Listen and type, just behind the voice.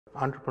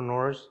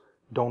Entrepreneurs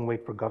don't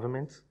wait for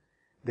governments,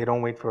 they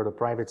don't wait for the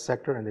private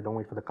sector, and they don't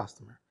wait for the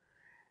customer.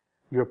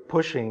 You're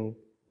pushing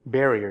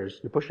barriers,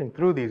 you're pushing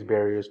through these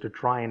barriers to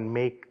try and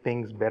make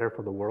things better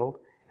for the world.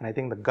 And I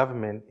think the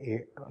government,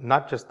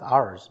 not just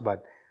ours,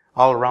 but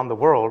all around the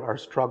world, are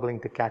struggling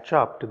to catch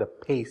up to the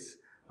pace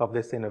of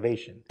this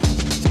innovation.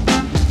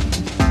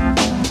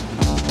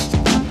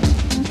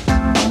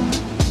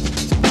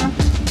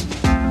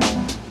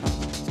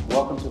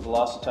 Welcome to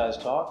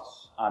Velocitize Talks.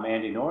 I'm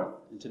Andy North,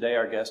 and today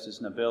our guest is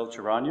Nabyl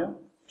Charania,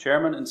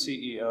 Chairman and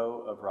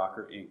CEO of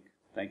Rokk3r Inc.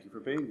 Thank you for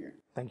being here.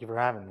 Thank you for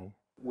having me.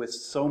 With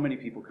so many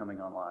people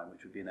coming online,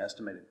 which would be an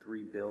estimated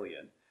 3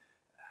 billion,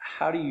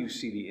 how do you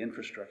see the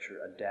infrastructure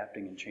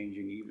adapting and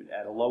changing even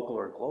at a local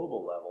or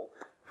global level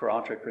for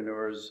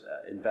entrepreneurs,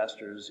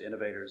 investors,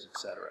 innovators,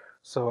 etc.?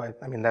 So,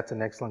 I mean, that's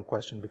an excellent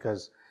question,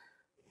 because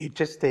you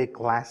just take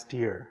last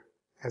year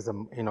as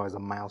a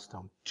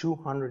milestone.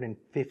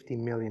 250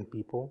 million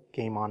people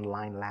came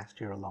online last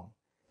year alone,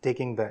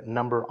 taking the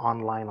number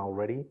online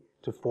already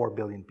to 4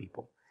 billion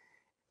people.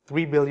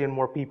 3 billion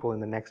more people in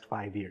the next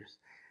 5 years.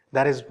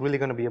 That is really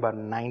going to be about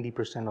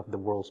 90% of the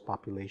world's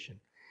population.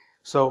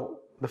 So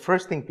the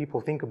first thing people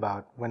think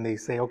about when they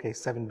say, okay,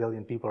 7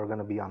 billion people are going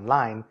to be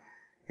online,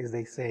 is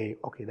they say,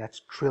 okay,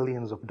 that's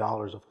trillions of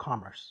dollars of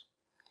commerce.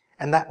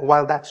 And that,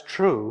 while that's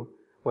true,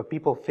 what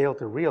people fail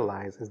to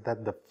realize is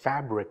that the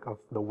fabric of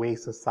the way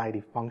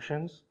society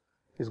functions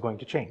is going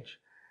to change.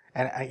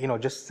 And,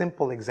 just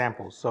simple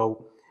examples.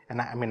 So,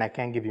 and I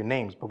can't give you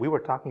names, but we were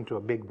talking to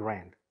a big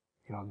brand,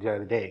 the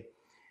other day,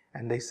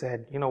 and they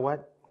said, you know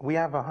what? We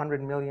have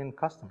 100 million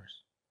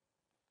customers.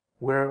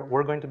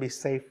 We're going to be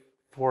safe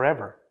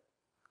forever.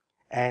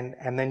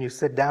 And then you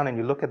sit down and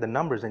you look at the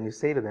numbers and you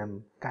say to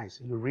them, guys,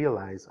 you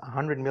realize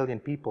 100 million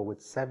people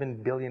with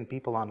 7 billion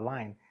people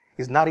online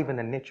is not even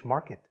a niche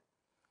market.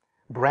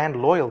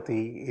 Brand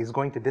loyalty is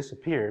going to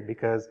disappear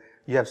because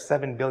you have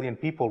 7 billion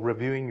people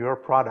reviewing your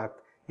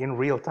product in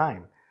real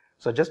time.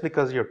 So just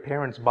because your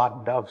parents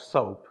bought Dove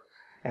soap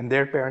and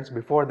their parents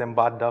before them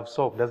bought Dove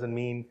soap doesn't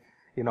mean,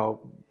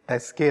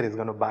 that kid is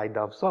going to buy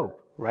Dove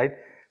soap, right?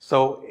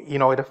 So,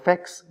 it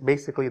affects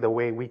basically the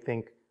way we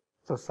think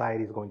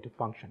society is going to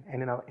function,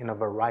 and in a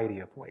variety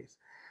of ways.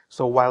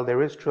 So while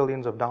there is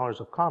trillions of dollars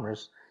of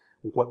commerce,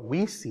 what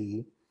we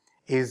see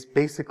is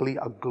basically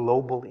a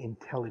global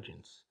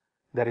intelligence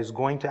that is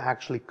going to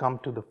actually come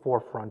to the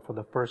forefront for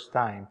the first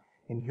time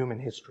in human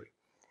history.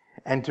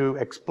 And to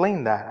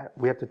explain that,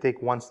 we have to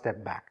take one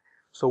step back.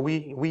 So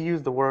we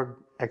use the word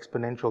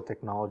exponential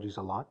technologies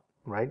a lot,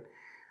 right?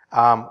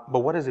 But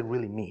what does it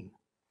really mean?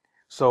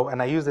 So,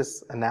 and I use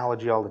this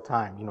analogy all the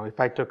time. If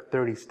I took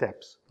 30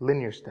 steps,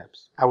 linear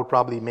steps, I would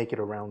probably make it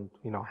around,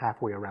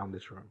 halfway around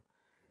this room.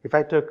 If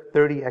I took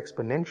 30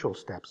 exponential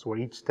steps, where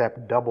each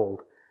step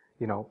doubled,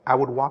 I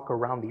would walk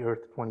around the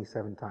earth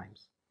 27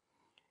 times.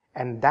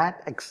 And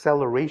that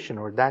acceleration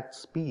or that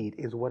speed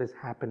is what is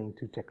happening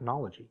to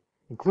technology,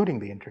 including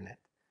the internet,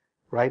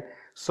 right?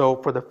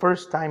 So for the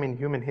first time in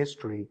human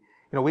history,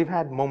 we've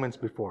had moments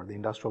before, the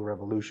Industrial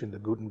Revolution, the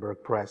Gutenberg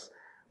Press,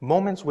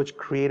 moments which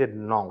created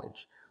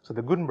knowledge. So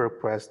the Gutenberg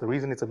Press, the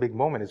reason it's a big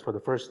moment is for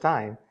the first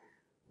time,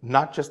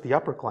 not just the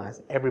upper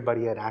class,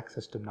 everybody had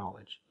access to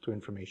knowledge, to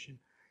information.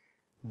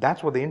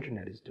 That's what the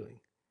internet is doing,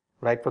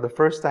 right? For the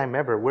first time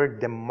ever, we're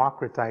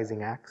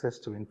democratizing access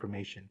to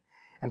information.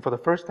 And for the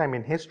first time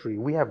in history,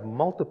 we have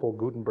multiple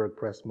Gutenberg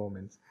Press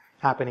moments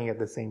happening at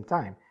the same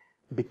time.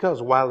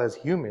 Because while as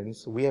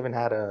humans, we haven't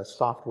had a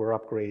software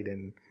upgrade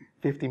in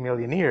 50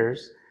 million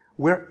years,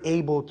 we're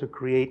able to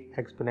create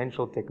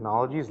exponential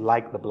technologies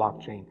like the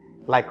blockchain,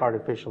 like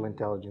artificial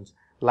intelligence,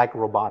 like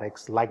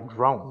robotics, like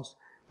drones,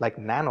 like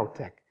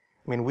nanotech.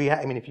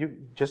 If you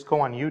just go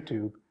on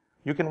YouTube,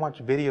 you can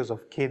watch videos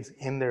of kids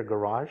in their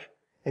garage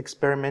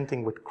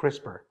experimenting with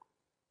CRISPR,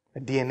 a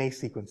DNA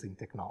sequencing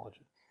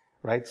technology,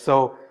 right?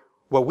 So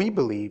what we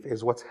believe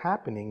is what's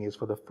happening is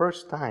for the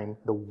first time,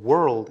 the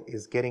world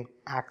is getting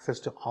access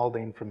to all the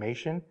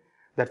information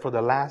that for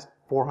the last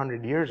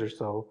 400 years or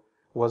so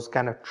was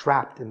kind of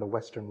trapped in the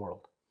Western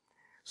world.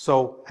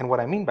 So, and what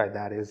I mean by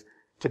that is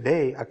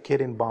today, a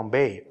kid in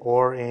Bombay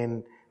or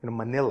in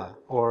Manila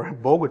or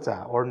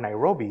Bogota or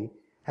Nairobi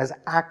has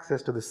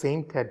access to the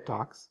same TED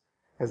Talks,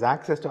 has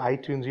access to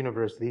iTunes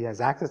University,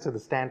 has access to the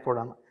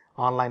Stanford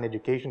online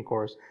education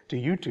course, to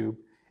YouTube,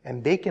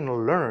 and they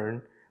can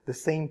learn the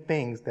same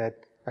things that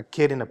a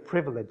kid in a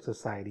privileged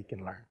society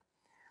can learn.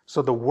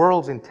 So the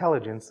world's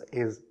intelligence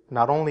is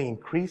not only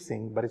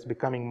increasing, but it's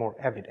becoming more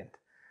evident,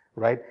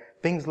 right?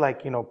 Things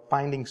like,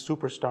 finding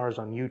superstars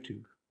on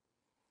YouTube.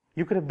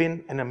 You could have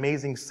been an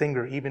amazing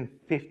singer even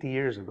 15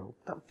 years ago,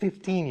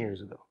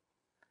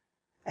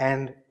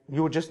 and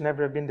you would just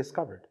never have been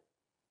discovered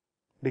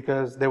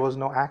because there was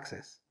no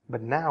access.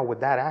 But now with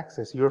that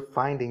access, you're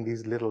finding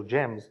these little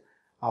gems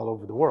all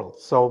over the world.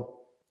 So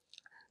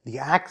the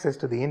access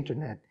to the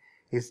internet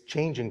is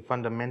changing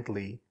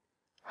fundamentally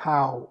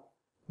how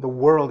the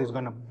world is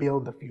going to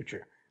build the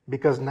future.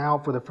 Because now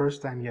for the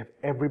first time, you have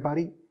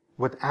everybody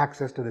with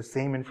access to the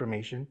same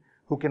information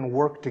who can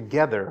work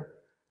together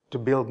to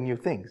build new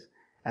things.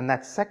 And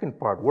that second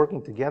part,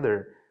 working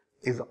together,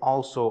 is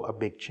also a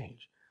big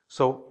change.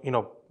 So,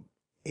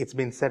 it's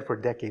been said for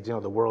decades,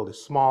 the world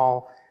is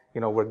small,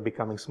 we're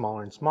becoming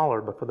smaller and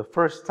smaller, but for the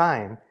first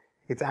time,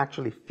 it's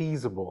actually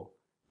feasible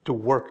to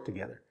work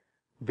together.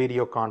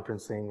 Video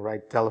conferencing,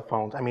 right,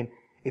 telephones. I mean,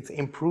 it's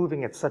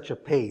improving at such a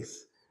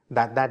pace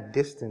that that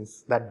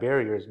distance, that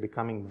barrier is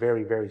becoming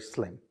very, very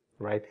slim,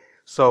 right?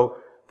 So,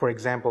 for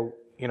example,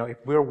 if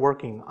we're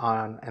working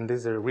on, and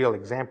these are real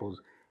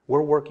examples,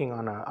 we're working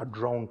on a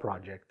drone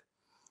project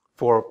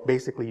for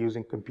basically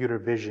using computer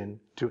vision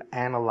to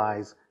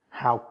analyze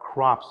how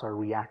crops are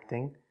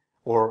reacting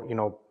or,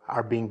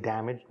 are being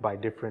damaged by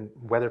different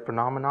weather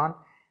phenomenon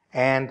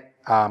and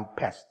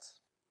pests.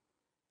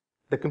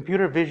 The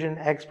computer vision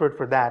expert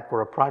for that,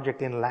 for a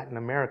project in Latin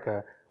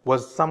America,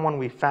 was someone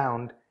we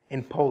found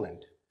in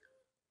Poland,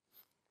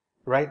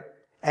 right?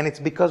 And it's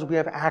because we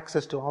have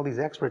access to all these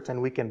experts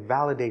and we can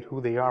validate who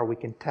they are, we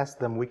can test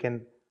them, we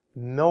can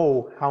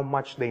know how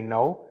much they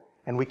know,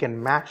 and we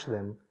can match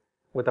them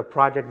with a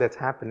project that's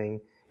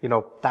happening,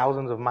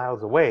 thousands of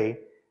miles away,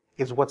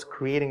 is what's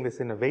creating this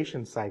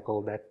innovation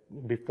cycle that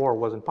before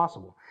wasn't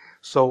possible.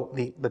 So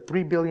the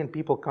 3 billion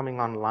people coming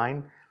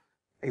online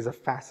is a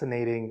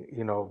fascinating,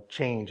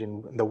 change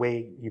in the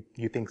way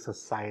you think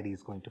society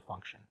is going to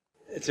function.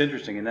 It's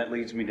interesting, and that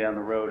leads me down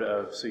the road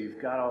of, so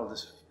you've got all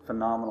this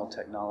phenomenal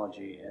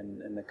technology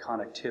and the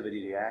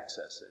connectivity to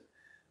access it.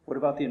 What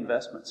about the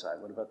investment side?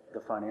 What about the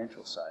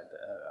financial side?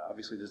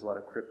 Obviously, there's a lot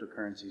of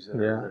cryptocurrencies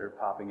that are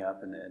popping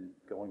up and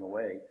going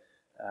away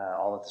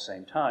all at the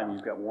same time.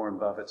 You've got Warren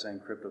Buffett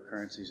saying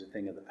cryptocurrency is a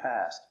thing of the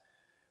past.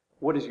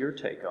 What is your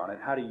take on it?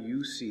 How do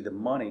you see the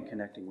money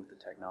connecting with the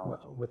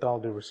technology? Well, with all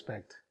due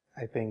respect,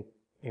 I think,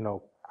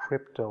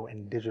 crypto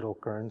and digital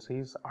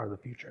currencies are the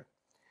future.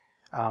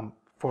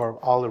 For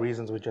all the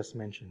reasons we just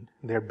mentioned.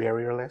 They're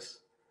barrierless,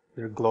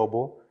 they're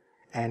global,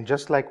 and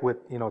just like with,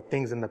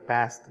 things in the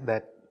past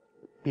that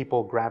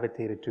people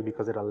gravitated to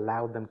because it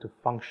allowed them to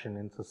function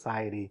in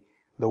society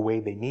the way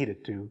they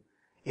needed to,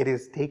 it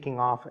is taking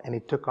off, and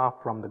it took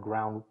off from the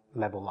ground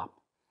level up,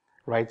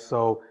 right?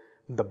 So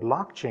the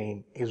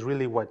blockchain is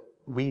really what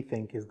we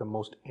think is the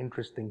most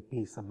interesting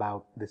piece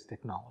about this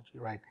technology,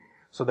 right?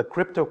 So the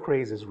crypto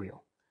craze is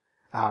real.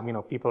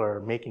 People are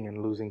making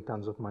and losing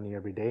tons of money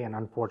every day, and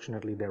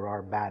unfortunately there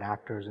are bad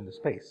actors in the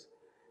space.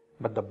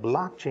 But the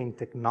blockchain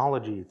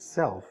technology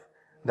itself,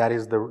 that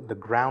is the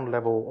ground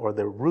level or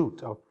the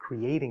root of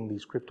creating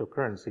these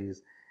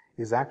cryptocurrencies,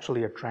 is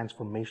actually a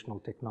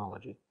transformational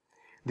technology.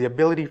 The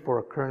ability for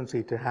a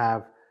currency to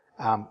have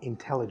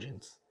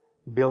intelligence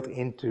built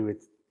into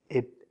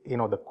it,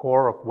 the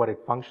core of what it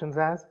functions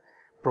as,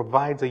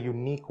 provides a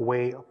unique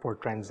way for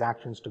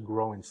transactions to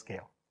grow and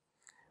scale,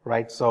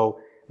 right? So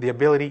the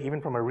ability, even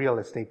from a real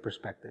estate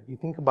perspective, you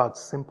think about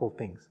simple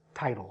things,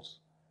 titles,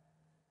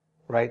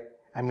 right?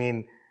 I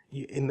mean,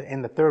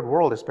 in the third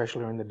world,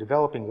 especially, or in the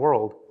developing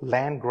world,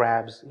 land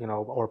grabs,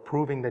 or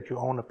proving that you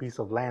own a piece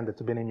of land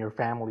that's been in your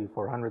family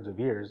for hundreds of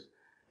years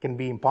can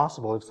be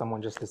impossible if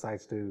someone just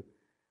decides to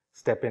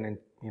step in and,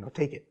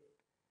 take it,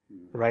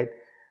 right?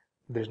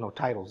 There's no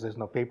titles, there's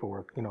no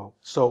paperwork,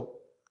 So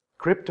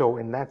crypto,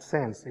 in that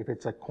sense, if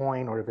it's a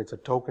coin or if it's a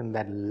token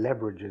that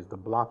leverages the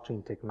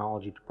blockchain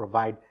technology to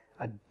provide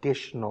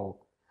additional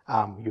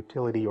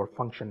utility or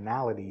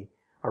functionality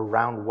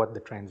around what the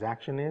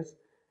transaction is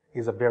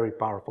a very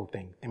powerful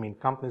thing. I mean,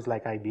 companies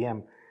like IBM,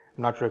 I'm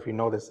not sure if you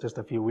know this, just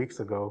a few weeks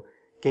ago,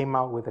 came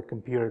out with a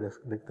computer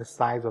the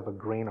size of a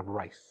grain of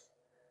rice,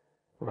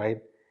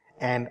 right?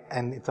 And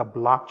it's a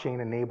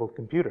blockchain-enabled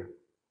computer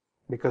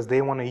because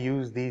they want to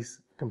use these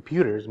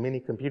computers, mini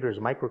computers,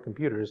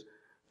 microcomputers,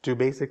 to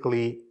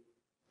basically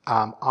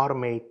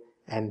automate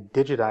and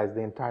digitize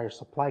the entire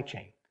supply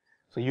chain.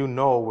 So you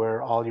know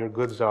where all your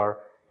goods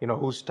are,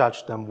 who's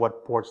touched them,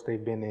 what ports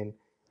they've been in,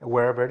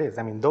 wherever it is.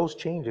 I mean, those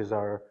changes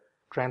are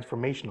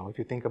transformational if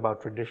you think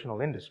about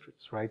traditional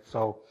industries, right?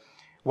 So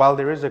while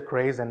there is a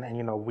craze and I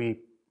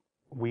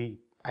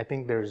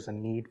think there's a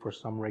need for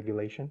some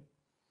regulation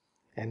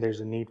and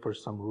there's a need for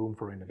some room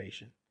for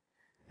innovation.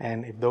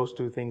 And if those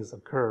two things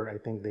occur, I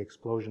think the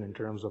explosion in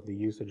terms of the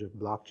usage of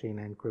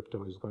blockchain and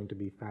crypto is going to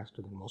be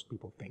faster than most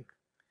people think.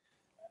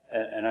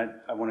 And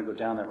I want to go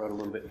down that road a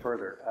little bit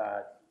further.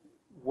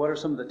 What are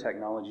some of the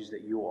technologies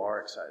that you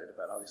are excited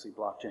about? Obviously,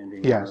 blockchain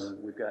being one of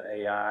them. We've got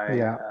AI,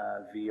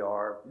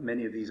 VR.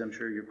 Many of these I'm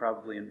sure you're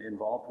probably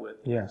involved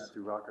with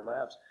through Rokk3r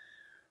Labs.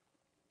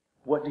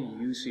 What do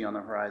you see on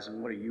the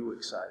horizon? What are you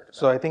excited about?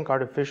 So I think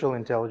artificial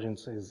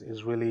intelligence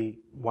is really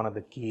one of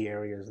the key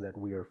areas that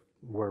we're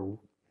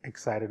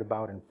excited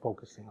about and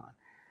focusing on.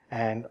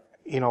 And,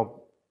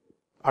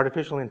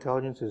 artificial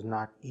intelligence is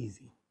not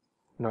easy.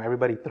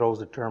 Everybody throws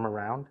the term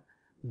around,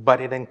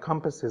 but it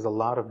encompasses a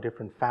lot of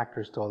different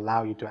factors to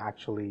allow you to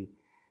actually,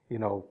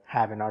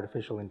 have an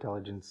artificial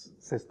intelligence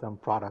system,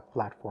 product,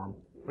 platform,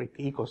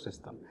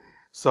 ecosystem.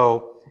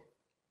 So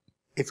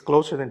it's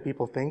closer than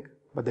people think,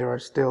 but there are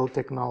still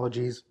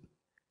technologies,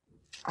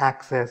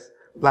 access,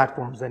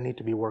 platforms that need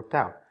to be worked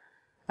out.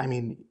 I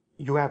mean,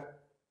 you have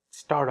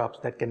startups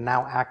that can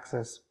now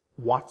access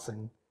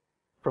Watson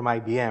from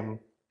IBM,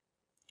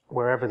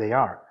 wherever they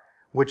are,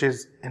 which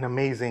is an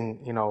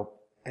amazing,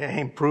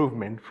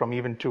 improvement from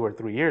even 2 or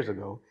 3 years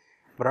ago.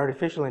 But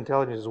artificial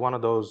intelligence is one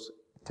of those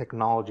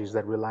technologies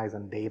that relies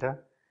on data,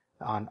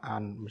 on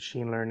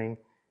machine learning,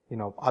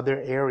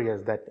 other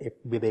areas that if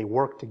they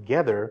work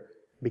together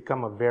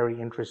become a very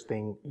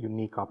interesting,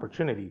 unique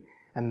opportunity.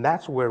 And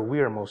that's where we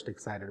are most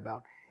excited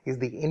about, is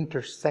the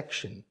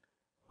intersection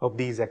of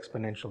these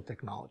exponential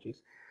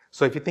technologies.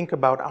 So if you think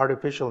about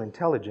artificial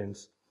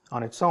intelligence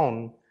on its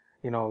own,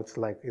 it's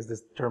like, is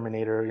this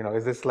Terminator,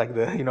 is this like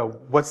the,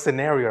 what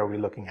scenario are we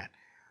looking at?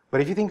 But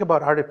if you think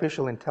about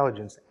artificial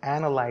intelligence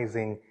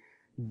analyzing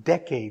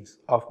decades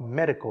of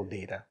medical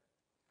data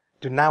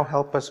to now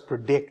help us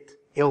predict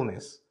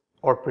illness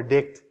or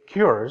predict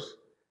cures,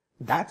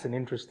 that's an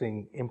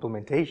interesting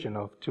implementation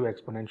of two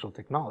exponential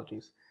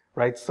technologies,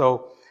 right?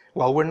 So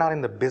while we're not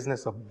in the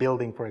business of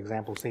building, for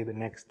example, say the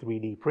next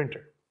 3D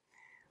printer,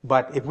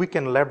 but if we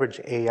can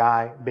leverage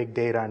AI, big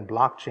data, and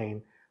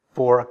blockchain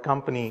for a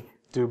company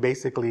to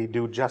basically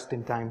do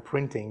just-in-time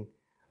printing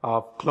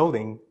of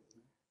clothing,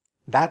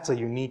 that's a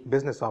unique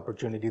business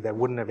opportunity that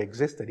wouldn't have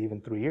existed even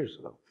 3 years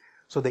ago.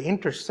 So the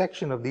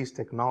intersection of these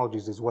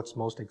technologies is what's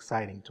most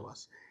exciting to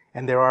us.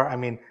 And there are,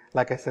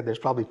 like I said, there's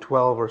probably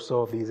 12 or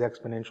so of these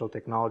exponential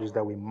technologies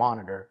that we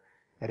monitor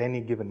at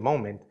any given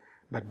moment.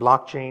 But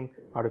blockchain,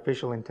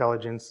 artificial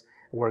intelligence,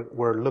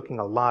 we're looking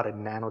a lot at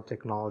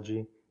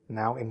nanotechnology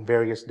now in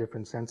various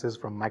different senses,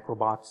 from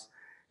microbots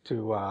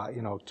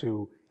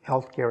to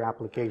healthcare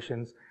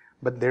applications.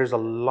 But there's a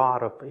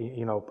lot of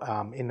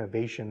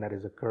innovation that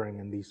is occurring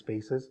in these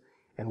spaces,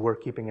 and we're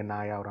keeping an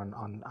eye out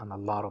on a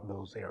lot of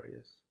those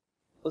areas.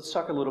 Let's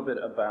talk a little bit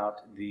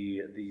about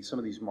some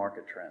of these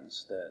market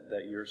trends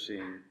that you're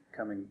seeing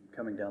coming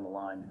down the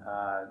line,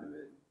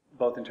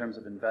 both in terms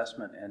of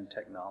investment and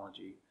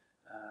technology.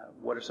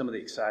 What are some of the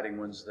exciting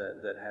ones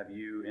that have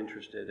you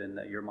interested in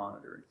that you're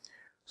monitoring?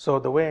 So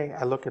the way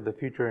I look at the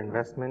future of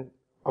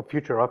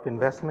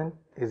investment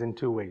is in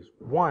two ways.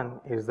 One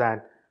is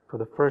that for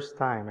the first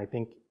time, I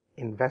think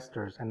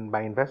investors, and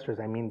by investors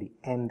I mean the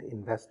end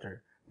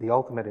investor, the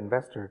ultimate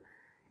investor,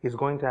 is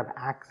going to have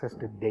access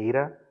to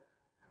data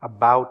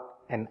about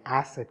an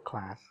asset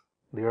class,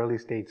 the early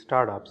stage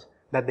startups,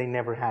 that they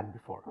never had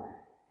before.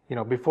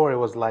 Before it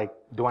was like,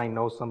 do I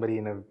know somebody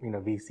in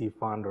a VC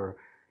fund, or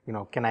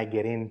can I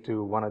get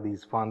into one of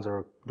these funds,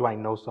 or do I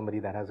know somebody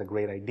that has a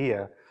great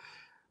idea?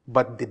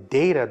 But the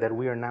data that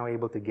we are now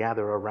able to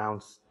gather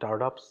around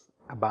startups,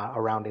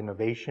 around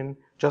innovation,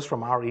 just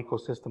from our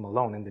ecosystem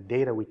alone, and the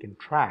data we can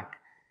track,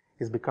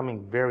 is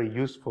becoming very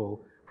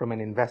useful from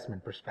an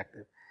investment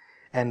perspective.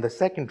 And the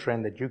second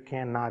trend that you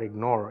cannot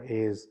ignore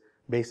is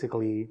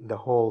basically the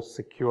whole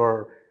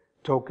secure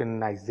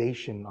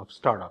tokenization of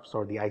startups,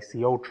 or the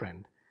ICO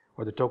trend,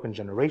 or the token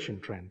generation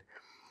trend.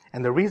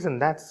 And the reason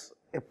that's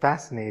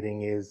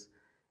fascinating is,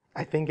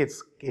 I think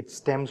it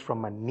stems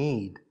from a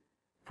need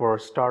for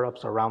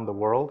startups around the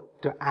world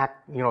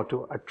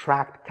to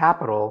attract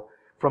capital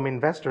from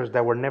investors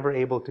that were never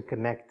able to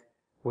connect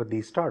with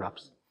these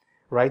startups,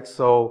 right?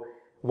 So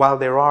while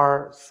there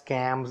are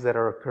scams that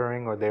are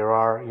occurring, or there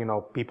are,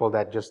 people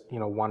that just,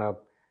 want to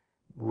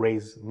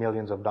raise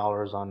millions of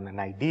dollars on an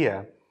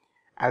idea,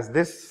 as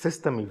this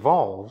system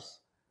evolves,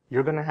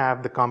 you're going to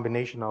have the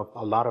combination of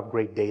a lot of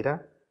great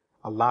data,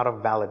 a lot of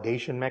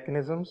validation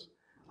mechanisms,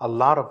 a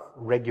lot of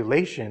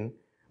regulation,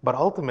 but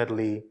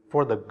ultimately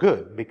for the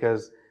good,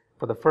 because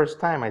for the first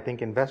time, I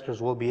think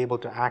investors will be able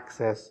to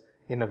access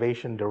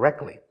innovation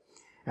directly.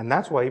 And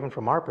that's why, even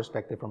from our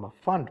perspective, from a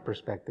fund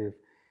perspective,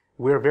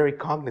 we're very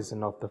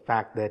cognizant of the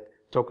fact that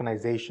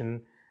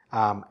tokenization,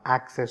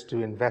 access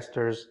to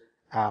investors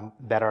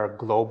that are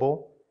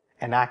global,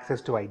 and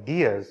access to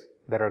ideas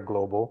that are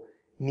global,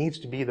 needs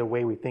to be the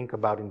way we think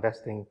about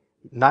investing,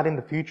 not in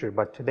the future,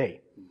 but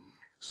today.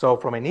 So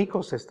from an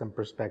ecosystem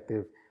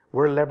perspective,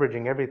 we're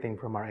leveraging everything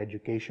from our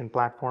education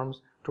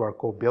platforms, to our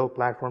co-build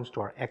platforms,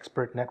 to our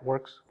expert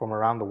networks from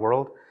around the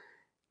world,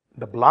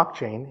 the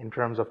blockchain in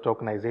terms of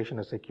tokenization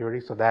of security,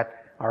 so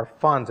that our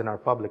funds and our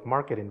public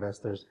market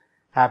investors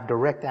have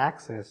direct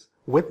access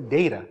with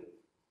data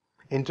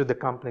into the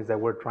companies that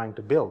we're trying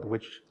to build,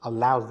 which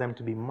allows them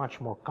to be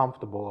much more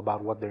comfortable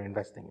about what they're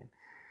investing in.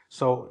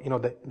 So,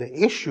 the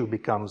issue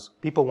becomes,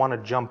 people want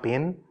to jump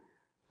in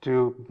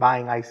to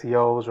buying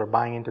ICOs or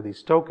buying into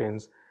these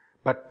tokens,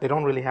 but they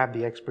don't really have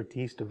the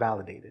expertise to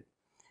validate it.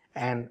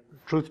 And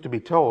truth to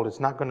be told, it's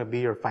not going to be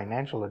your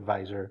financial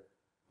advisor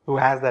who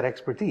has that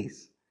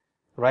expertise,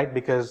 right?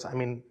 Because,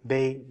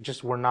 they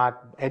just were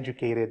not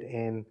educated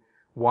in,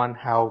 one,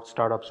 how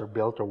startups are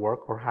built or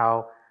work, or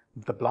how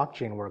the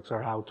blockchain works,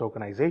 or how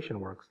tokenization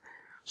works.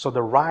 So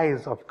the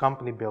rise of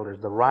company builders,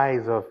 the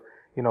rise of,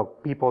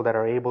 people that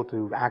are able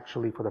to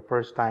actually, for the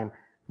first time,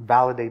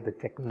 validate the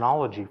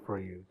technology for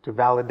you, to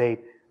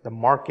validate the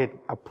market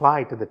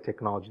applied to the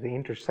technology, the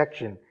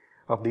intersection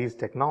of these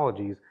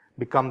technologies,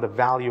 become the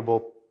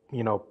valuable,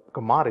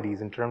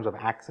 commodities in terms of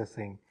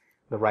accessing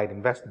the right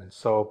investments.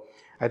 So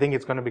I think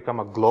it's going to become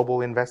a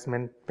global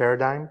investment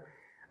paradigm.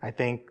 I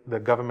think the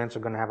governments are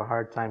going to have a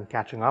hard time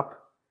catching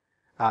up.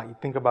 You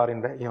think about,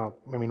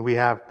 we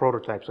have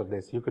prototypes of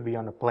this. You could be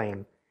on a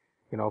plane,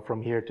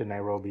 from here to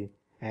Nairobi,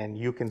 and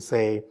you can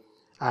say,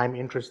 I'm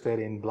interested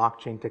in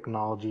blockchain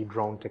technology,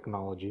 drone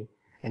technology,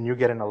 and you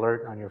get an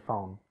alert on your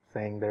phone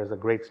saying there's a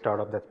great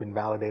startup that's been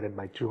validated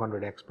by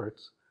 200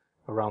 experts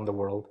around the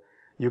world.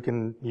 You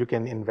can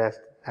invest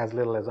as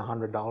little as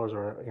 $100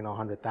 or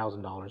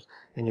 $100,000,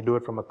 and you do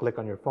it from a click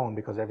on your phone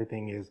because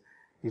everything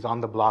is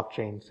on the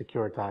blockchain,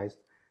 securitized,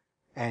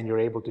 and you're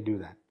able to do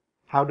that.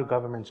 How do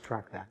governments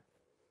track that?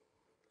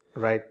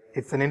 Right?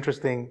 It's an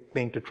interesting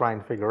thing to try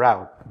and figure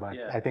out, but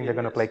I think they're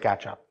going to play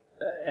catch up.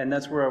 And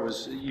that's where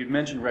you'd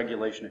mentioned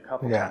regulation a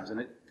couple times, and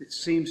it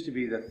seems to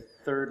be the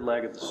third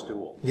leg of the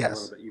stool. Yes. A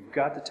little bit. You've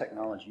got the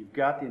technology, you've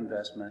got the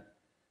investment.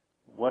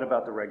 What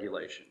about the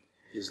regulation?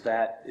 Is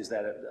that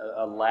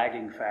a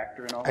lagging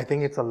factor in all of this? I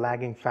think it's a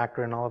lagging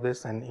factor in all of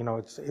this, and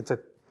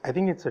I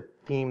think it's a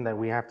theme that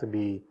we have to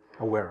be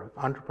aware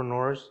of.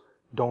 Entrepreneurs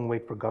don't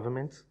wait for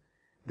governments,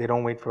 they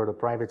don't wait for the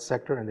private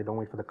sector, and they don't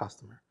wait for the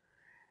customer.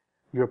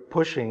 You're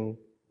pushing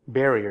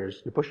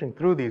barriers, you're pushing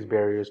through these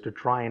barriers to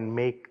try and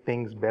make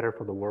things better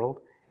for the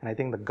world. And I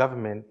think the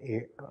government,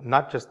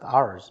 not just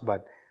ours,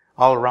 but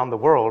all around the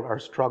world, are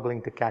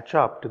struggling to catch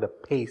up to the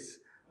pace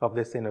of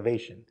this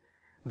innovation.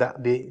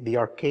 The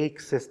archaic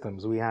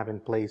systems we have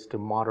in place to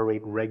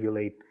moderate,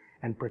 regulate,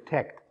 and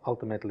protect,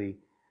 ultimately,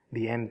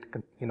 the end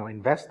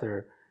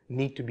investor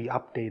need to be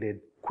updated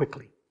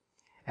quickly.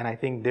 And I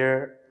think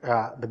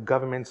the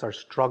governments are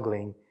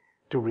struggling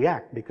to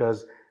react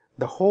because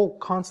the whole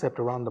concept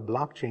around the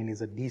blockchain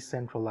is a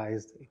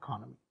decentralized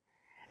economy.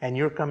 And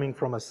you're coming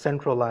from a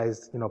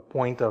centralized,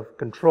 point of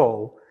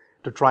control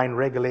to try and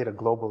regulate a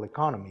global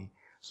economy.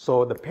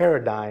 So the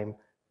paradigm,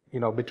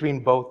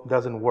 between both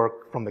doesn't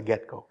work from the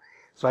get-go.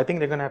 So I think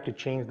they're going to have to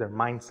change their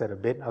mindset a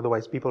bit.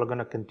 Otherwise, people are going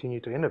to continue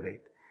to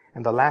innovate.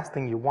 And the last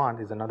thing you want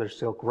is another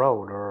Silk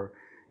Road or,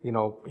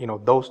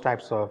 those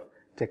types of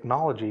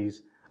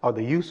technologies or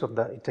the use of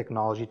the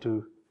technology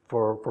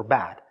for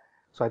bad.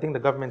 So I think the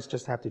governments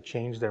just have to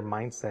change their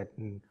mindset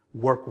and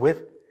work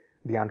with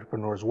the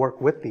entrepreneurs, work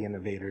with the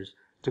innovators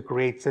to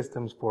create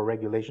systems for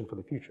regulation for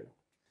the future.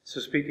 So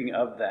speaking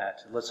of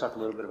that, let's talk a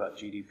little bit about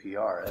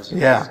GDPR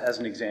as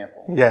an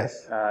example.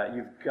 Yes.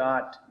 You've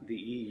got the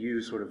EU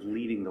sort of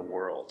leading the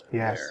world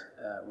there,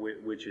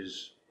 which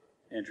is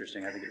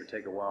interesting. I think it would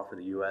take a while for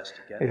the U.S. to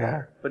get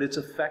there. But it's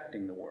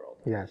affecting the world.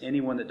 Yes.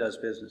 Anyone that does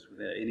business with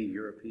any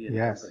European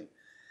company.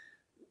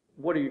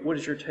 What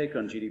is your take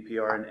on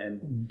GDPR,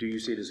 and do you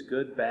see it as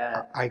good,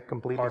 bad? I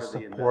completely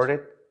support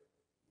it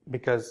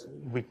because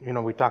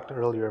we talked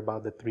earlier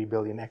about the 3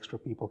 billion extra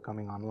people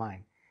coming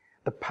online.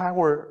 The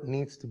power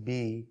needs to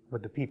be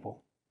with the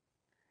people.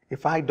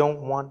 If I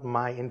don't want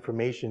my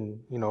information,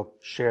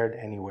 shared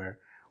anywhere,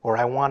 or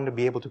I want to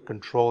be able to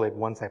control it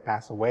once I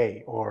pass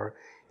away, or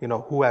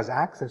who has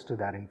access to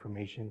that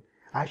information,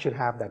 I should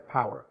have that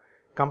power.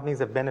 Companies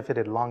have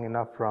benefited long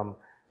enough from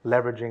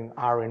leveraging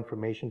our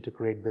information to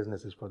create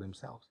businesses for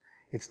themselves.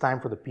 It's time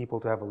for the people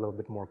to have a little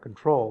bit more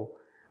control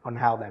on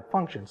how that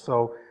functions.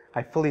 So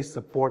I fully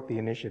support the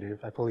initiative.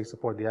 I fully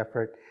support the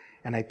effort.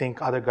 And I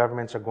think other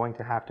governments are going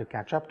to have to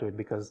catch up to it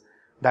because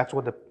that's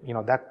what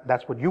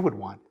that's what you would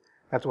want.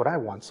 That's what I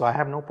want. So I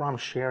have no problem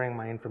sharing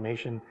my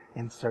information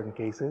in certain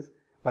cases,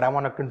 but I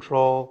want to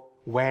control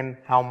when,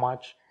 how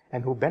much,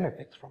 and who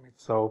benefits from it.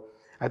 So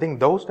I think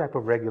those type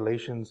of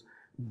regulations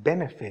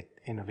benefit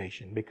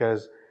innovation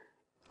because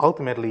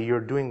ultimately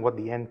you're doing what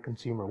the end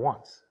consumer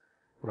wants,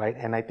 right?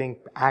 And I think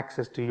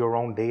access to your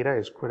own data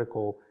is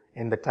critical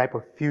in the type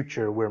of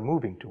future we're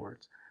moving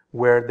towards,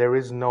 where there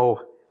is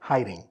no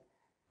hiding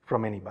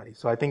from anybody.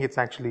 So I think it's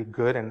actually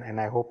good,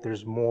 and I hope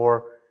there's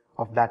more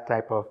of that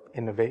type of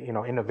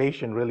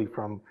innovation really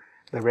from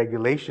the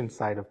regulation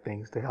side of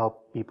things to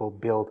help people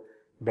build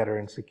better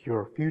and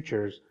secure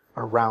futures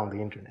around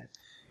the internet.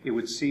 It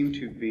would seem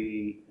to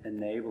be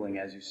enabling,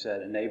 as you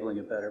said, enabling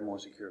a better, more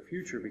secure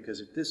future,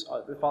 because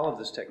if all of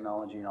this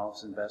technology and all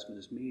this investment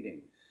is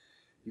meeting,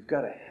 you've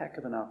got a heck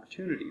of an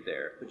opportunity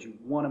there, but you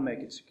want to make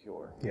it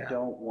secure. You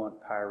don't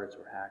want pirates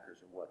or hackers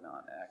or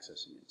whatnot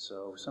accessing it.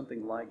 So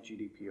something like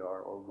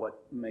GDPR or what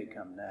may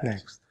come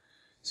next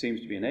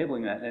seems to be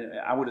enabling that. And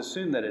I would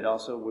assume that it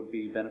also would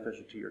be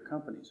beneficial to your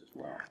companies as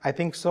well. I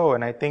think so.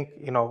 And I think,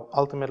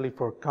 ultimately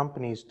for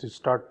companies to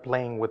start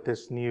playing with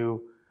this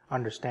new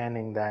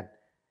understanding that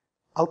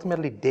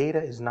ultimately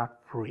data is not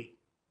free,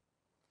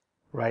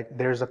 right?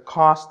 There's a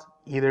cost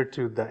either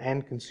to the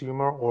end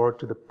consumer or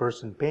to the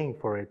person paying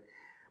for it.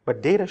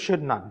 But data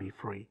should not be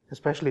free,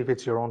 especially if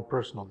it's your own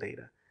personal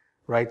data,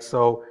 right?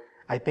 So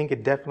I think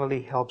it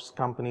definitely helps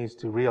companies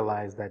to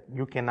realize that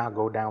you cannot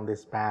go down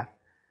this path,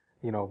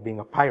 being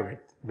a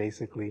pirate,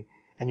 basically,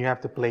 and you have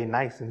to play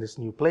nice in this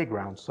new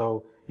playground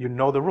so you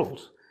know the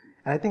rules.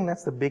 And I think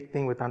that's the big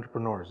thing with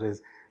entrepreneurs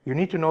is you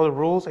need to know the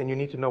rules and you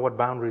need to know what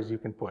boundaries you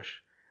can push,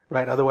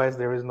 right? Otherwise,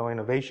 there is no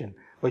innovation.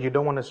 But you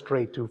don't want to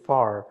stray too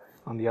far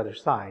on the other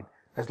side,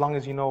 as long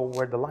as you know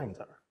where the lines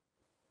are.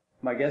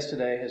 My guest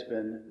today has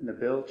been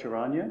Nabyl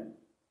Charania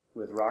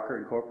with Rokk3r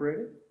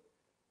Incorporated.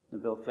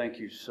 Nabyl, thank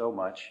you so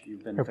much.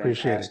 You've been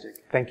Appreciate fantastic.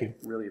 it. Thank you.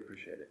 Really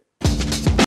appreciate it.